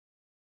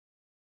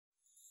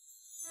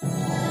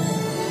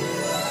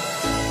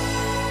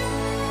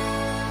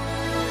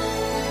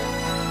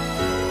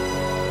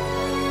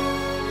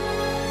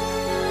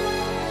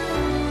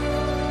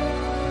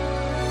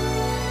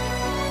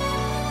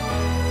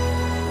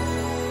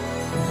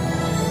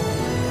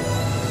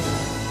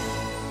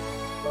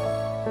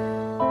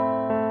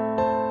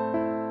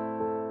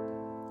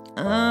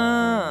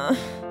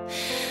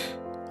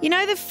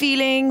the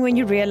feeling when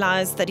you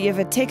realize that you have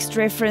a text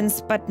reference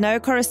but no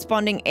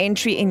corresponding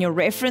entry in your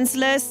reference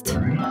list?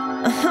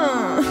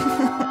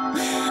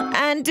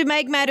 And to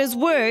make matters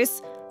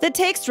worse, the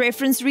text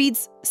reference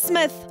reads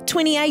Smith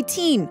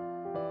 2018.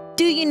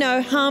 Do you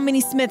know how many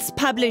Smiths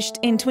published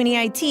in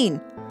 2018?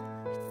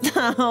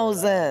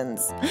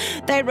 Thousands.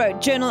 They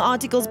wrote journal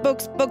articles,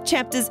 books, book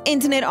chapters,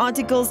 internet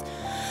articles.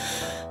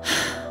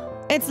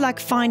 It's like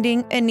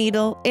finding a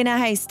needle in a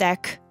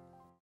haystack.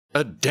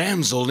 A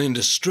damsel in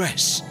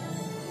distress.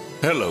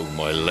 Hello,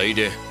 my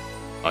lady.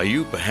 Are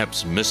you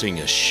perhaps missing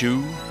a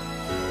shoe?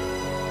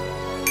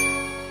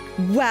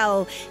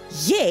 Well,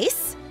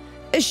 yes.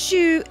 A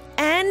shoe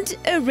and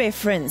a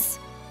reference.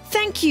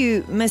 Thank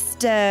you,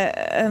 Mr.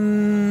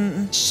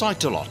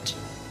 Cite-a-lot.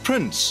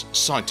 Prince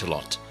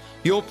Cite-a-lot.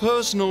 Your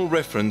personal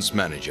reference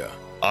manager.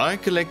 I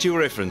collect your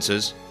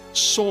references,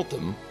 sort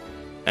them,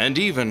 and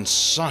even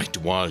cite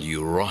while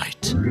you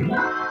write.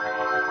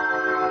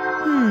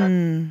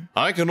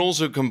 I can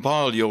also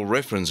compile your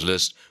reference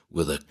list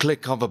with a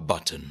click of a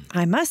button.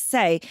 I must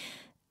say,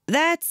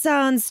 that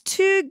sounds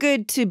too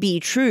good to be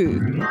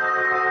true.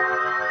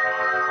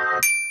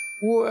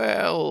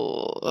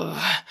 Well,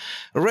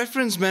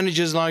 reference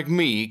managers like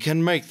me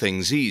can make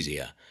things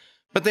easier,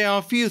 but there are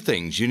a few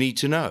things you need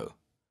to know.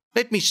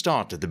 Let me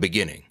start at the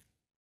beginning.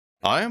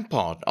 I am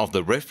part of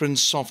the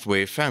reference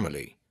software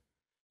family.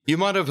 You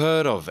might have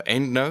heard of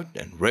EndNote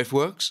and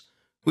RefWorks,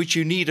 which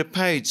you need a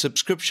paid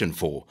subscription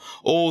for,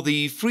 or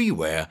the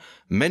freeware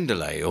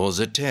Mendeley or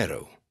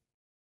Zotero.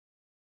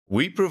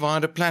 We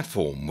provide a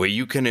platform where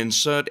you can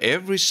insert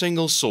every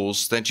single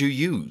source that you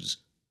use.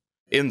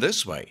 In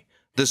this way,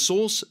 the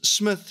source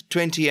Smith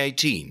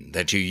 2018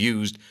 that you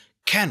used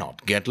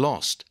cannot get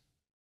lost.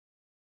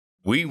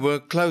 We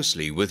work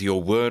closely with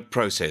your word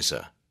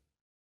processor.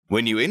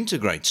 When you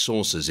integrate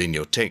sources in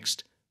your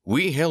text,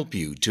 we help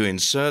you to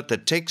insert the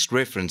text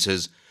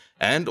references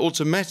and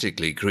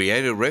automatically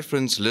create a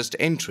reference list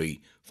entry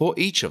for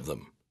each of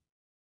them.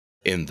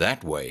 In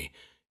that way,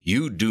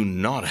 you do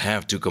not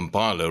have to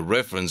compile a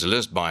reference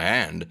list by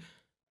hand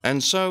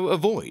and so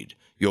avoid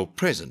your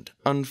present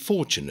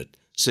unfortunate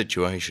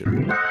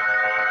situation.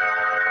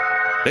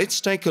 Let's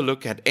take a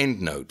look at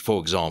EndNote,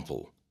 for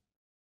example.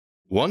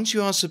 Once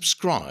you are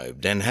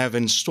subscribed and have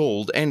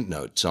installed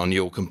EndNote on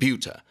your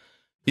computer,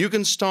 you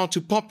can start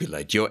to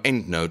populate your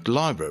EndNote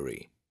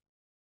library.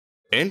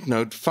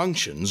 EndNote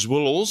functions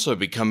will also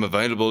become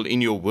available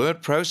in your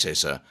word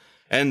processor,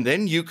 and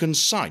then you can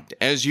cite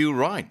as you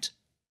write.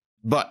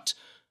 But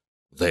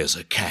there's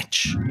a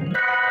catch.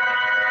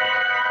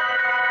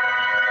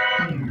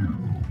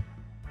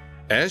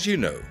 As you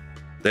know,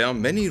 there are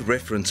many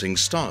referencing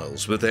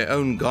styles with their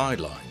own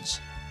guidelines.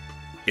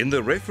 In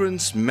the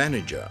Reference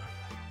Manager,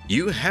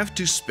 you have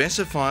to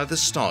specify the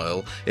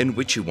style in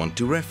which you want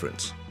to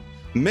reference.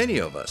 Many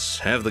of us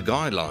have the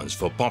guidelines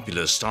for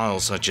popular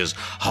styles such as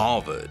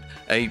Harvard,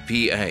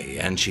 APA,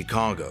 and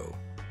Chicago.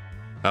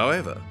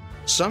 However,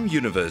 some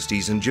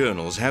universities and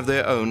journals have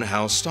their own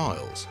house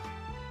styles.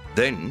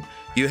 Then,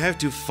 you have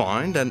to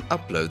find and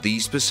upload the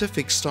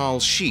specific style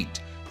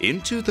sheet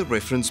into the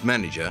Reference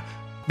Manager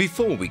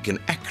before we can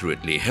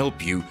accurately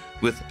help you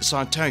with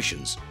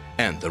citations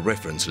and the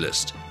reference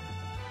list.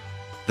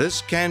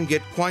 This can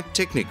get quite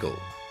technical.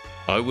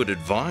 I would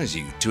advise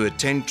you to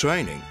attend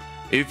training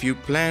if you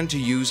plan to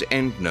use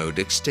EndNote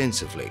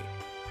extensively.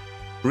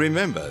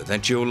 Remember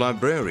that your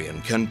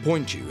librarian can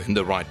point you in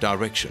the right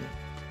direction.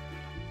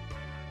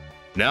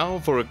 Now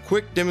for a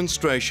quick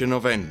demonstration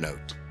of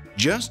EndNote,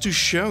 just to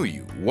show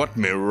you what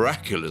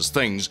miraculous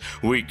things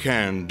we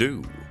can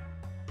do.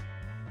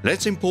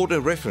 Let's import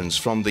a reference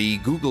from the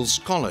Google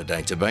Scholar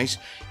database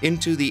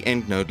into the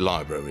EndNote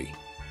library.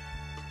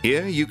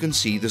 Here you can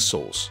see the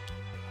source.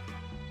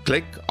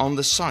 Click on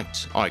the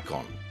Cite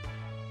icon.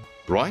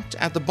 Right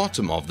at the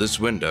bottom of this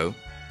window,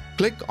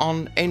 click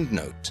on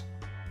EndNote.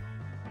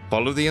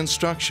 Follow the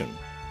instruction.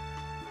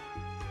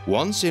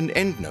 Once in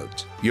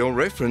EndNote, your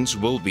reference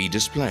will be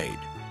displayed.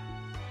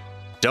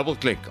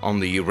 Double-click on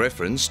the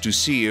reference to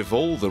see if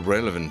all the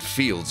relevant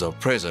fields are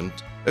present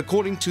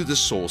according to the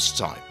source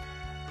type.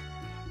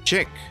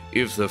 Check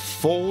if the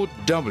 4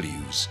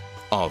 W's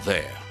are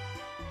there.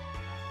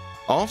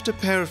 After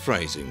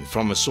paraphrasing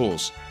from a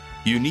source,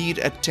 you need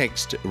a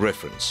text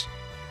reference.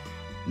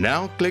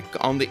 Now click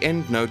on the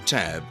EndNote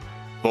tab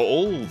for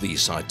all the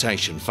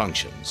citation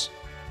functions.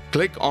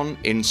 Click on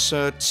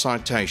Insert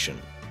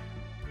Citation.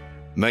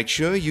 Make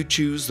sure you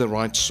choose the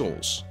right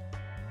source.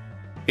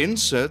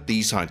 Insert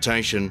the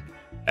citation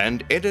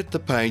and edit the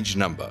page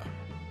number.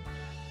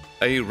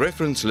 A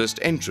reference list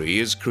entry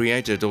is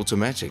created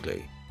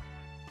automatically.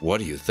 What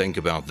do you think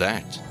about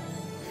that?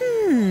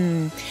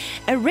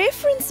 A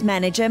reference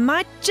manager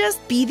might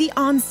just be the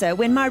answer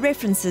when my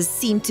references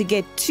seem to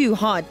get too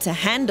hard to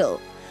handle.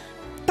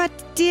 But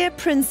dear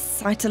Prince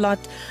Cite-a-lot,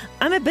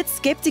 I'm a bit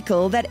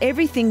skeptical that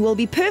everything will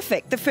be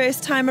perfect the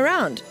first time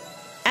around.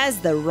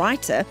 As the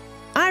writer,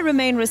 I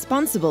remain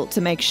responsible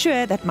to make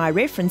sure that my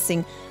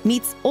referencing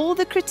meets all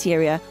the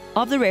criteria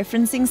of the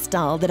referencing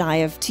style that I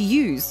have to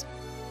use.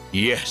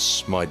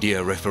 Yes, my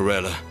dear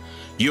Referella,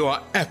 You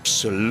are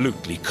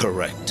absolutely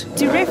correct.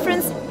 To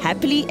reference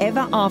happily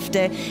ever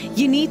after,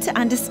 you need to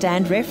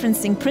understand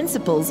referencing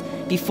principles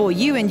before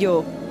you and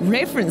your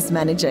reference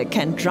manager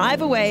can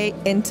drive away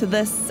into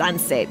the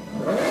sunset.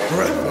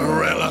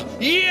 Referella,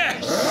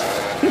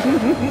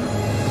 yes!